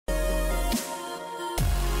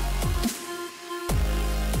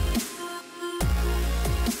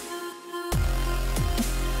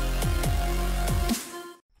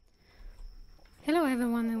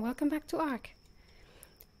to Ark.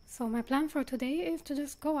 So my plan for today is to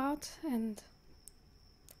just go out and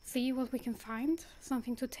see what we can find,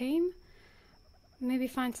 something to tame, maybe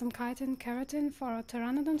find some chitin, keratin for our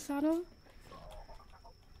Pteranodon saddle.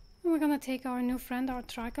 And we're gonna take our new friend, our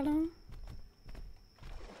trike, along.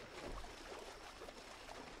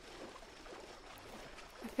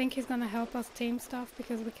 I think he's gonna help us tame stuff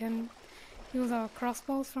because we can use our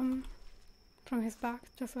crossbows from his back,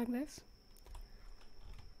 just like this.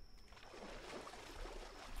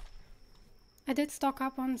 I did stock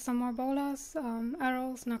up on some more bolas,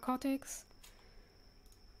 arrows, narcotics,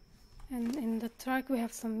 and in the trike we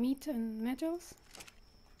have some meat and medals.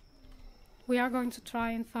 We are going to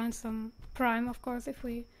try and find some prime, of course, if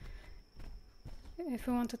we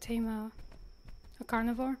want to tame a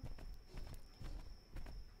carnivore.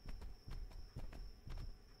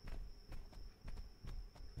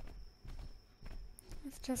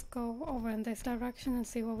 Let's just go over in this direction and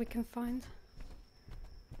see what we can find.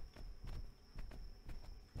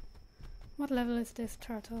 What level is this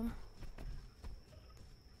turtle?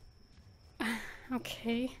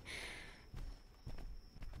 Okay.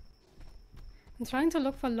 I'm trying to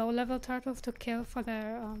look for low level turtles to kill for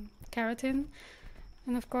their keratin,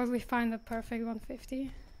 and of course we find the perfect 150.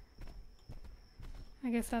 I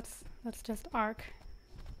guess that's just Ark.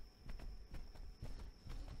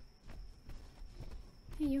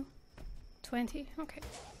 Hey you. 20, okay.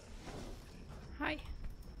 Hi.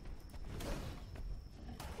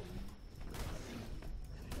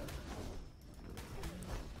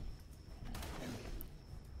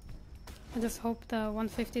 I just hope the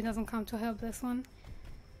 150 doesn't come to help this one.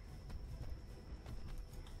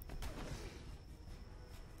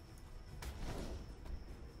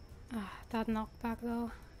 Ah, that knockback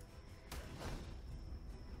though.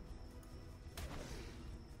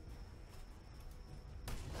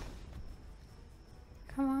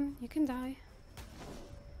 Come on, you can die.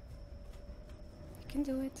 You can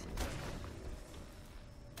do it.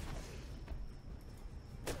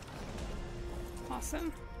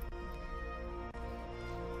 Awesome.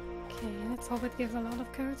 Okay, let's hope it gives a lot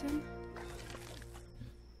of keratin.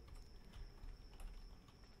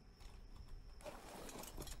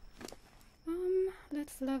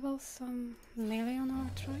 Let's level some melee on our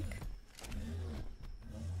trike.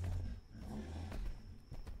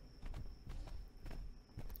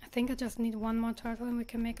 I think I just need one more turtle and we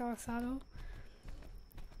can make our saddle.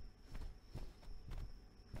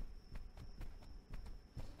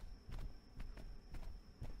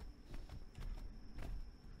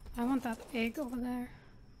 I want that egg over there.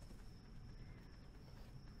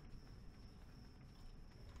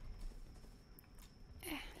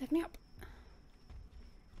 Let me up.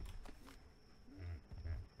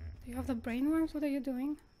 Do you have the brainworms? What are you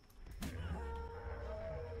doing?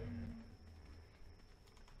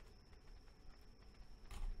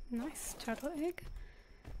 Nice turtle egg.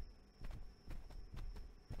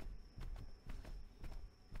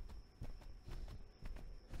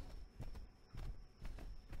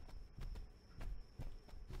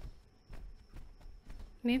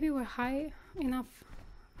 Maybe we're high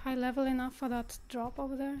level enough for that drop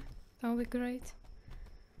over there. That would be great.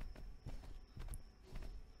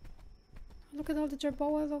 Look at all the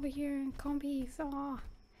jerboas over here and combies. Oh,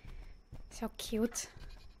 so cute.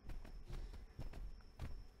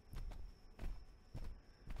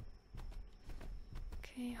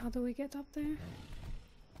 Okay, how do we get up there?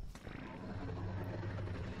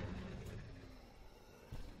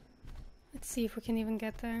 Let's see if we can even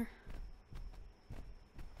get there.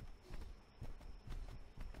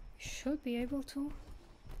 Should be able to.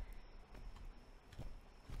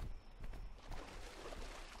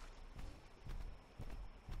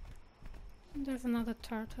 There's another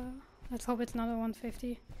turtle. Let's hope it's not a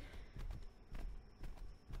 150.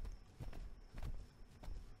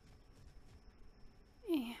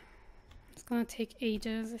 Yeah. It's gonna take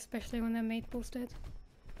ages, especially when they're mate boosted.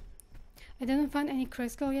 I didn't find any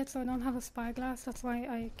crystal yet, so I don't have a spyglass. That's why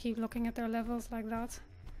I keep looking at their levels like that.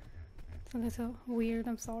 It's a little weird,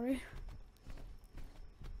 I'm sorry.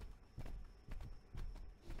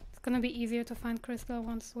 It's gonna be easier to find crystal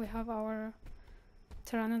once we have our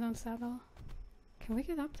Pteranodon saddle. Can we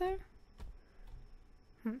get up there?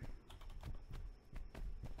 Let's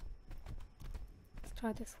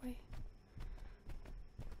try this way.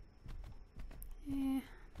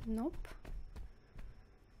 Nope.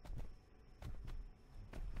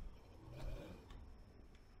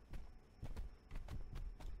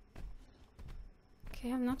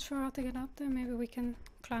 Okay, I'm not sure how to get up there. Maybe we can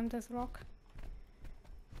climb this rock.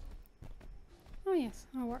 Oh yes,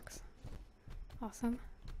 that works. Awesome.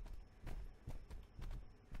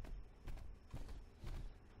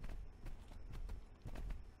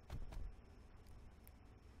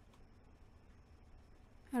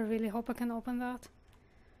 I really hope I can open that.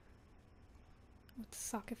 It would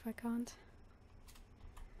suck if I can't.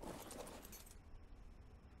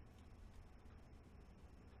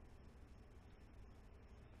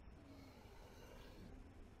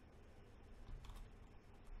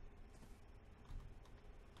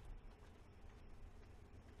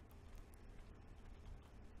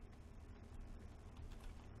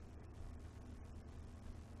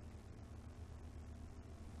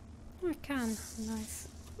 I can. Nice.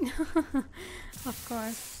 Of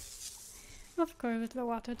course. Of course, with the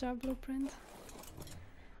water jar blueprint.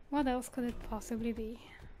 What else could it possibly be?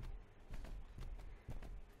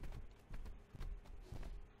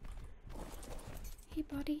 Hey,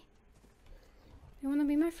 buddy. You wanna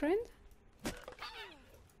be my friend?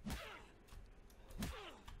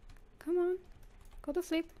 Come on. Go to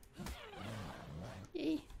sleep.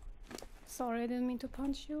 Yay. Sorry, I didn't mean to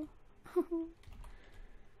punch you.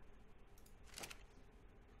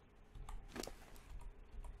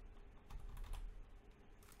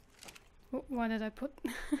 Why did I put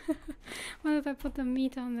why did I put the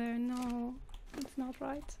meat on there? No, it's not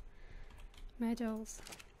right. Meadows.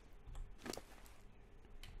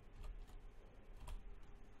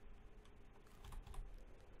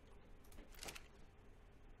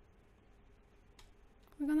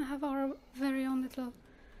 We're gonna have our very own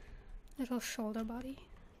little shoulder body.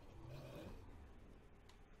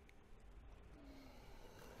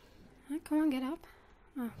 Come on, get up.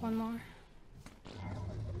 One more.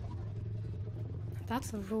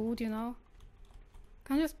 That's rude, you know.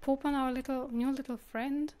 Can I just poop on our new little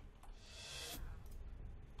friend?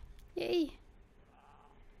 Yay!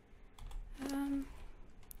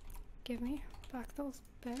 Give me back those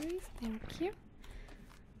berries, thank you.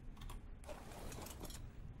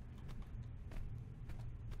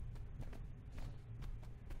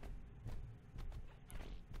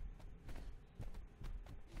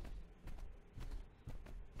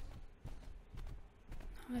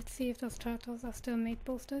 Let's see if those turtles are still mate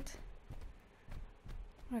boosted.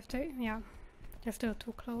 Or if they, yeah, they're still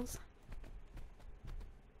too close.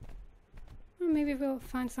 Or maybe we'll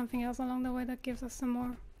find something else along the way that gives us some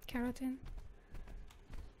more keratin.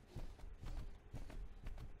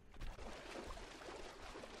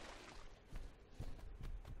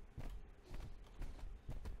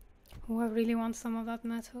 Oh, I really want some of that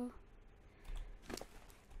metal.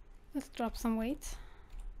 Let's drop some weight.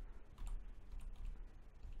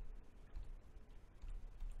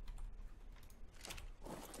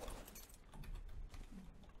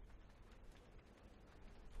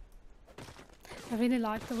 I really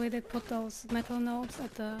like the way they put those metal nodes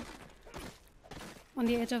at on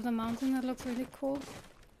the edge of the mountain. That looks really cool.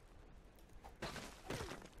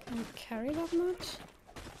 Can we carry that much?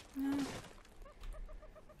 No.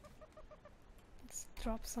 Let's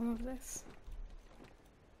drop some of this.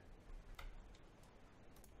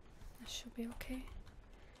 That should be okay.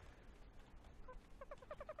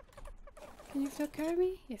 Can you still carry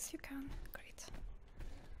me? Yes, you can. Great.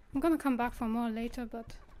 I'm gonna come back for more later,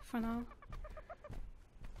 but for now.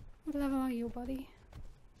 What level are you, buddy?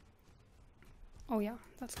 Oh yeah,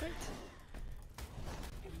 that's great.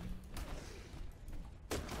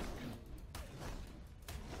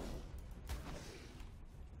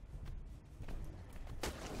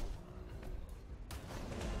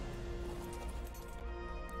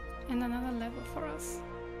 And another level for us.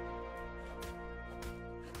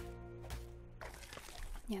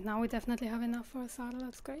 Yeah, now we definitely have enough for a saddle,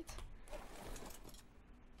 that's great.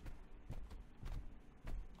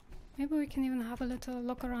 Maybe we can even have a little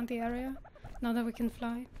look around the area, now that we can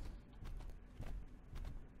fly.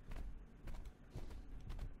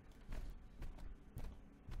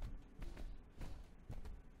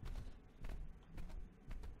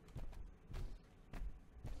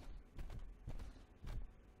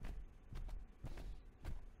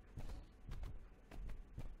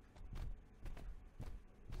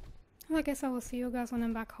 Well, I guess I will see you guys when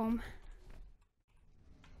I'm back home.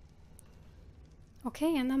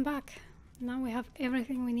 Okay, and I'm back. Now we have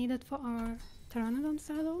everything we needed for our Pteranodon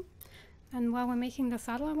saddle. And while we're making the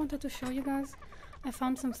saddle, I wanted to show you guys. I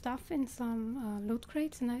found some stuff in some loot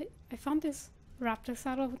crates, and I found this raptor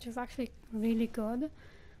saddle, which is actually really good.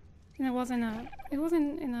 And it was in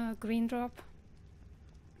a green drop.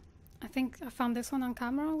 I think I found this one on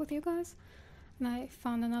camera with you guys, and I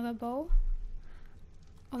found another bow.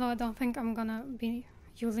 Although I don't think I'm gonna be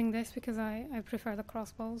using this because I prefer the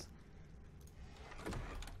crossbows.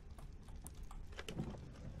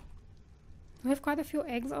 We have quite a few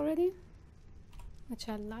eggs already, which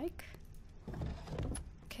I like.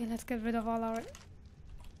 Okay, let's get rid of all our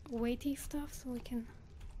weighty stuff so we can...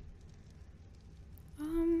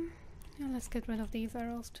 Yeah, let's get rid of these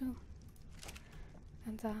arrows too.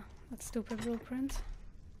 And that stupid blueprint.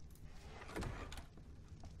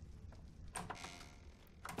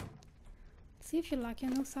 See if you like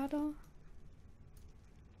your new saddle.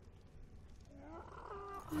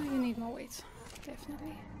 Oh, you need more weight,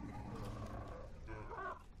 definitely.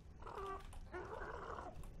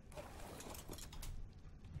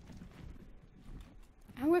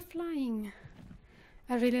 And we're flying.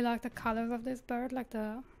 I really like the colors of this bird, like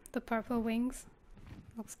the purple wings.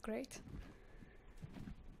 Looks great.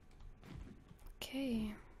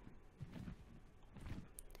 Okay.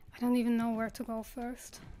 I don't even know where to go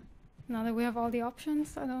first. Now that we have all the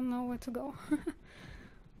options, I don't know where to go.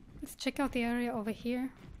 Let's check out the area over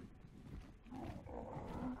here.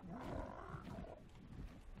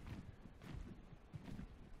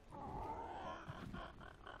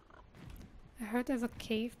 I heard there's a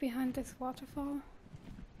cave behind this waterfall.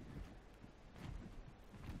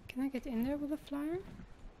 Can I get in there with a flyer?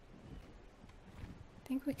 I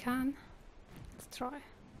think we can. Let's try.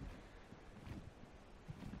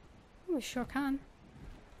 We sure can.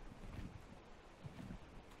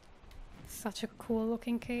 Such a cool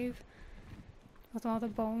looking cave with all the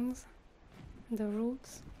bones and the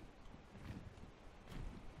roots.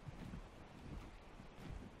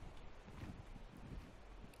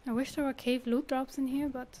 I wish there were cave loot drops in here,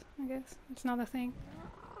 but I guess it's not a thing.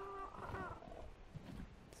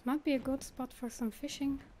 This might be a good spot for some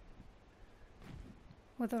fishing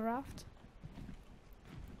with a raft.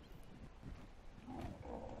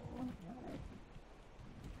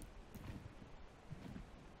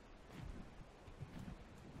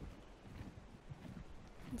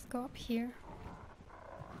 Let's go up here.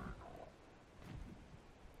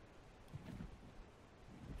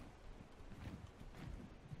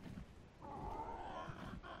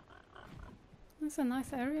 It's a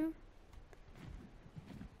nice area.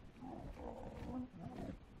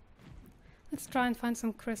 Let's try and find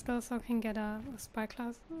some crystals so I can get a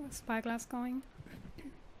spyglass going.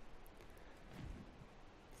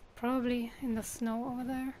 Probably in the snow over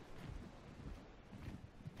there.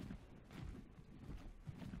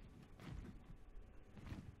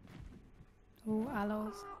 Ooh,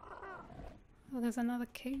 aloes. Oh, there's another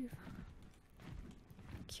cave.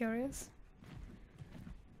 Curious.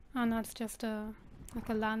 Oh no, it's just like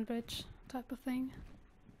a land bridge type of thing.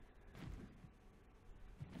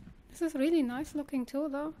 This is really nice looking too,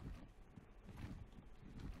 though.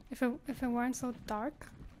 If it weren't so dark,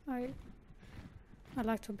 I'd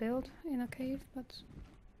like to build in a cave, but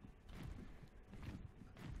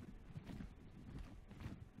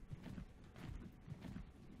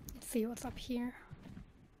let's see what's up here.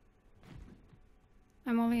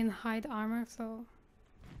 I'm only in hide armor, so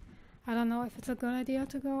I don't know if it's a good idea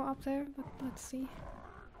to go up there, but let's see.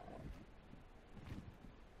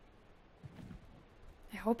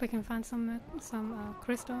 I hope I can find some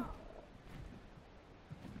crystal.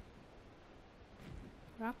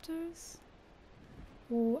 Raptors?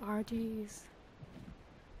 Ooh, RGs.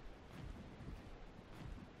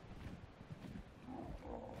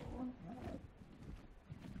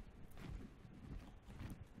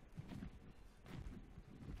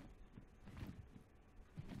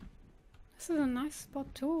 This is a nice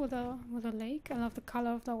spot too with a lake. I love the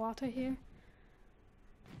color of the water here.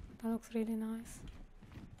 That looks really nice.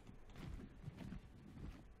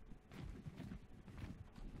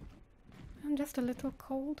 I'm just a little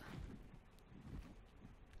cold.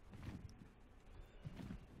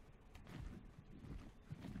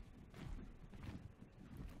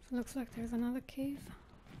 So looks like there's another cave.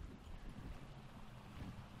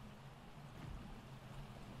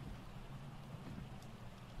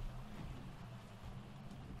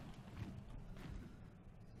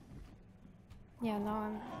 Yeah, now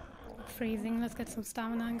I'm freezing. Let's get some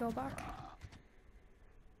stamina and go back.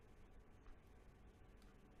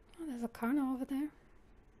 Oh, there's a carno over there.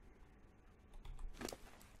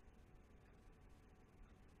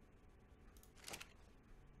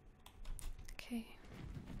 Okay.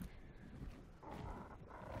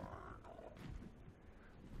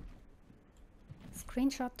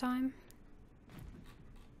 Screenshot time.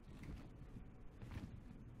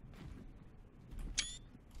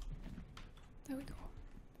 There we go.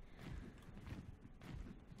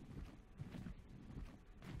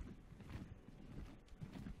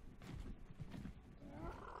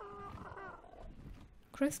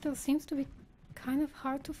 Crystal seems to be kind of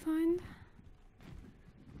hard to find.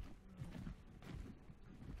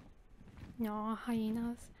 No,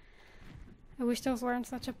 hyenas. I wish those weren't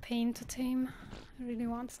such a pain to tame. I really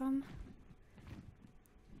want some.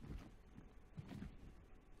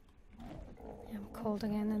 I'm cold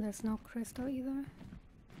again and there's no crystal either.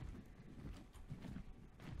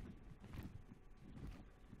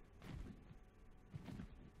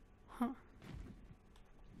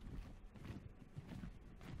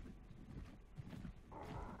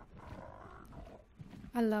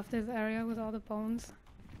 I love this area with all the bones.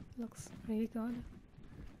 Looks really good.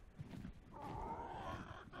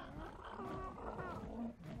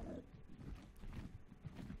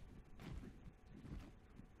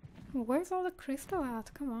 Where's all the crystal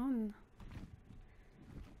at? Come on.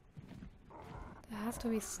 There has to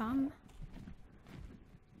be some.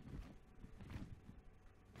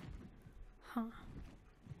 Huh.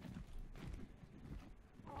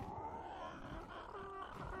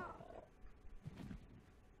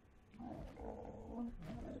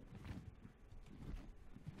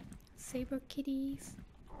 Saber kitties.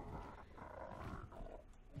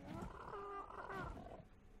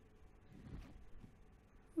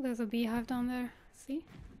 There's a beehive down there. See?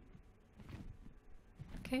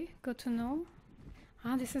 Okay, good to know.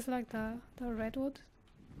 Ah, this is like the redwood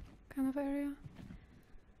kind of area.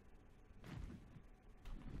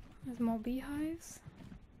 There's more beehives.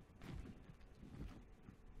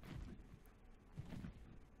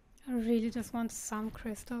 I really just want some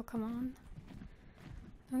crystal, come on.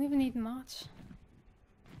 Don't even need much.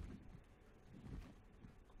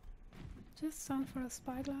 Just some for a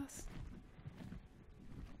spyglass.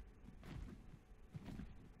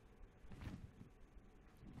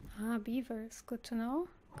 Ah, beavers, good to know,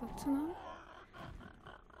 good to know.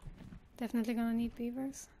 Definitely gonna need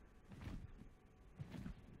beavers.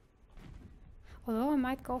 Although I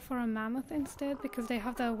might go for a mammoth instead, because they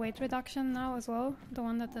have the weight reduction now as well, the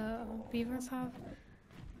one that the beavers have.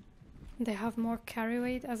 They have more carry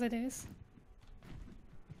weight as it is.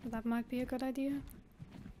 So that might be a good idea.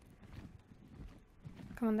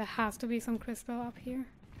 Come on, there has to be some crystal up here.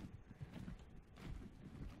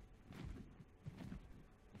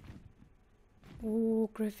 Ooh,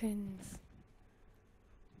 griffins.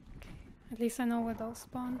 Okay, at least I know where those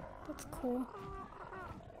spawn. That's cool.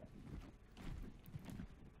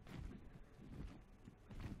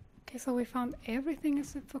 Okay, so we found everything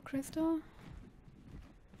except for crystal.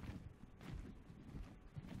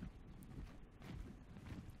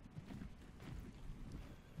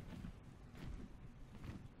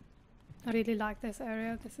 I really like this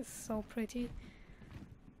area. This is so pretty.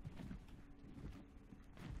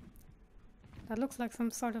 That looks like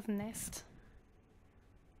some sort of nest.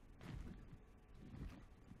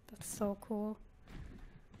 That's so cool.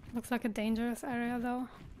 Looks like a dangerous area though.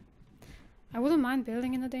 I wouldn't mind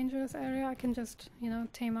building in a dangerous area. I can just, you know,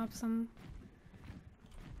 tame up some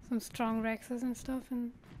strong Rexes and stuff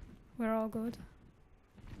and we're all good.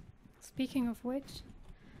 Speaking of which,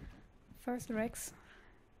 first Rex.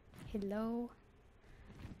 Hello.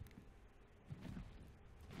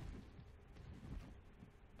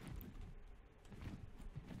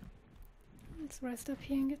 Let's rest up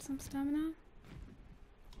here and get some stamina.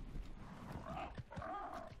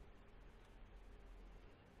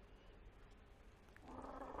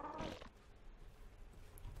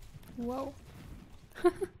 Whoa.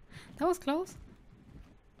 That was close.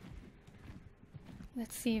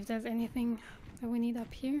 Let's see if there's anything that we need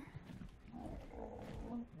up here.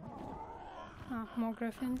 Ah, more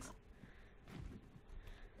griffins.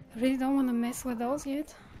 I really don't want to mess with those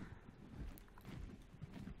yet.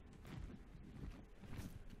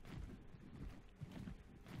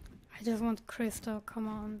 I just want crystal, come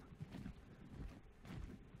on.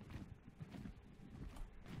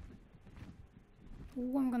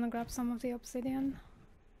 Ooh, I'm gonna grab some of the obsidian.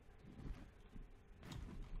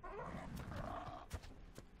 Are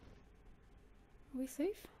we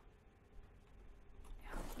safe?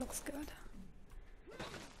 Yeah, looks good.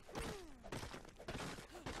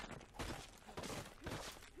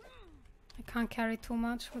 I can't carry too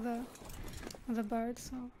much with the bird,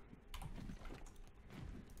 so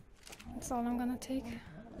that's all I'm gonna take.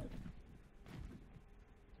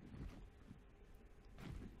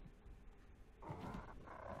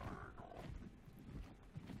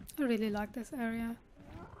 I really like this area.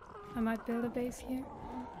 I might build a base here.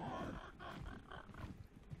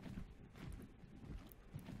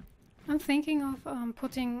 I'm thinking of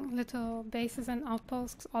putting little bases and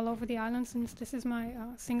outposts all over the island, since this is my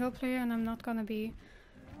single player and I'm not gonna be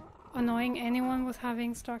annoying anyone with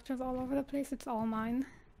having structures all over the place. It's all mine.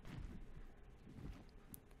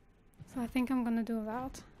 So I think I'm gonna do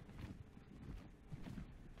that.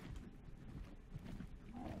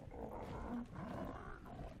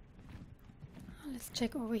 Let's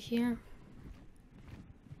check over here.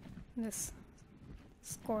 This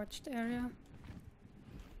scorched area.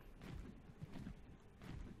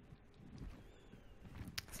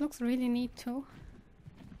 This looks really neat too.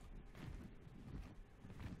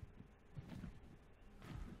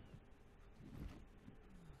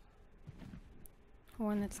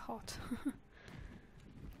 When it's hot.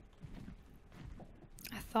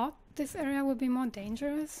 I thought this area would be more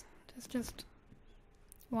dangerous. There's just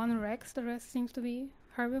one Rex, the rest seems to be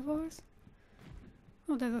herbivores.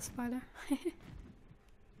 Oh, there's a spider.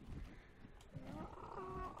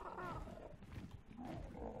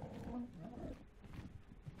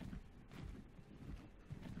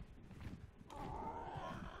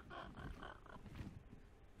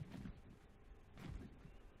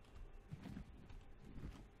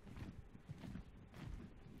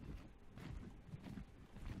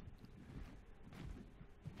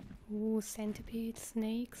 Ooh, centipedes,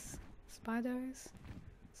 snakes, spiders,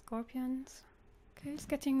 scorpions. Okay, it's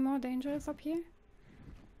getting more dangerous up here.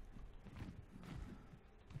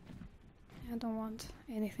 I don't want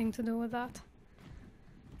anything to do with that.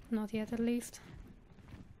 Not yet, at least.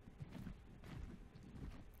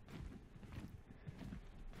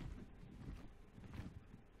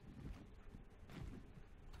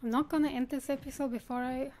 I'm not gonna end this episode before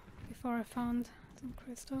I found some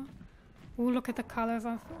crystal. Ooh, look at the colors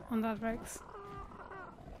on that Rex.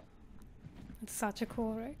 It's such a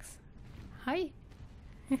cool Rex. Hi!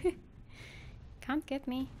 Can't get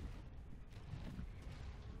me.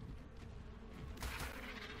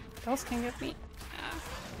 Those can get me. Ah.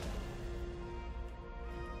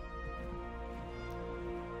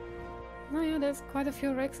 Oh yeah, there's quite a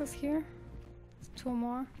few Rexes here. There's 2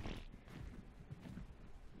 more.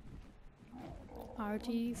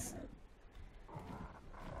 RGs.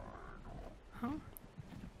 Huh.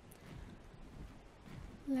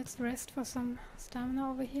 Let's rest for some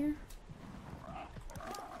stamina over here.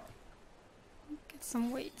 Get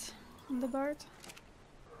some weight on the bird.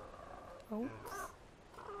 Oh.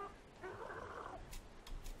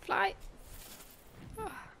 Fly!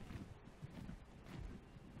 Oh.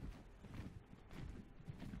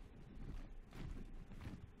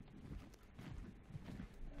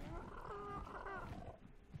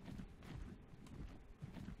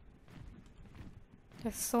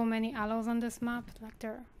 There's so many aloes on this map, like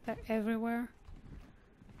they're everywhere.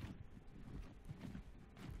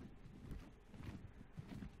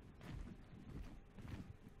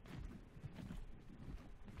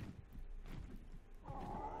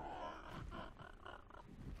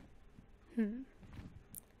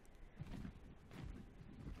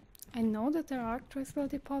 I know that there are crystal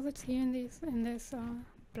deposits here in this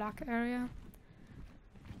black area.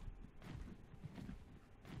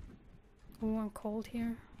 Oh, I'm cold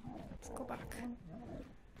here. Let's go back.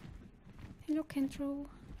 Hello, Kentro.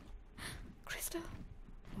 Crystal!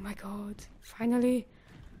 Oh my god, finally!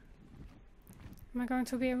 Am I going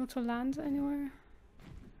to be able to land anywhere?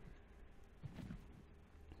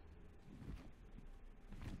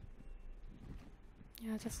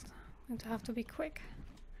 Yeah, just going to have to be quick.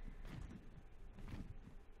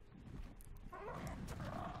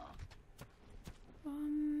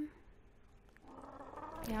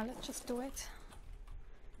 Yeah, let's just do it.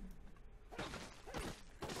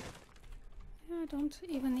 Yeah, I don't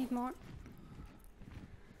even need more.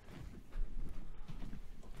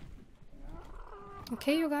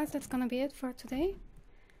 Okay, you guys, that's gonna be it for today.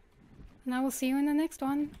 And I will see you in the next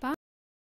one. Bye!